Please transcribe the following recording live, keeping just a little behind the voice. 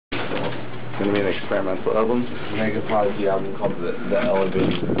gonna be an experimental album. Negaposi album called the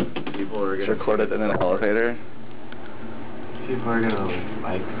Elevator. People are It's gonna recorded in an elevator. People are gonna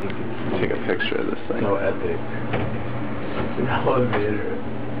like think it's Take a picture of this thing. so epic. It's an elevator.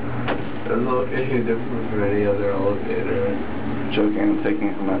 Doesn't look any different from any other elevator. Joking,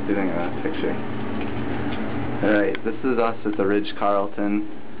 I'm not doing a picture. Alright, this is us at the Ritz-Carlton.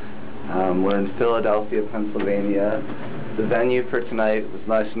 We're in Philadelphia, Pennsylvania. The venue for tonight was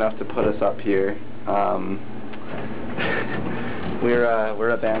nice enough to put us up here. We're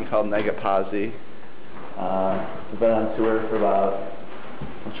a band called Negaposi. We've been on tour for about,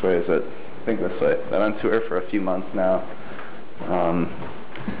 which way is it? I think this way. Been on tour for a few months now.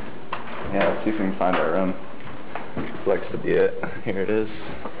 Yeah, let's see if we can find our room. This likes to be it. Here it is.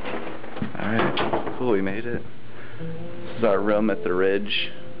 Alright, cool, we made it. This is our room at the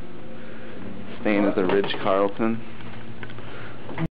Ridge. Staying at the Ritz-Carlton.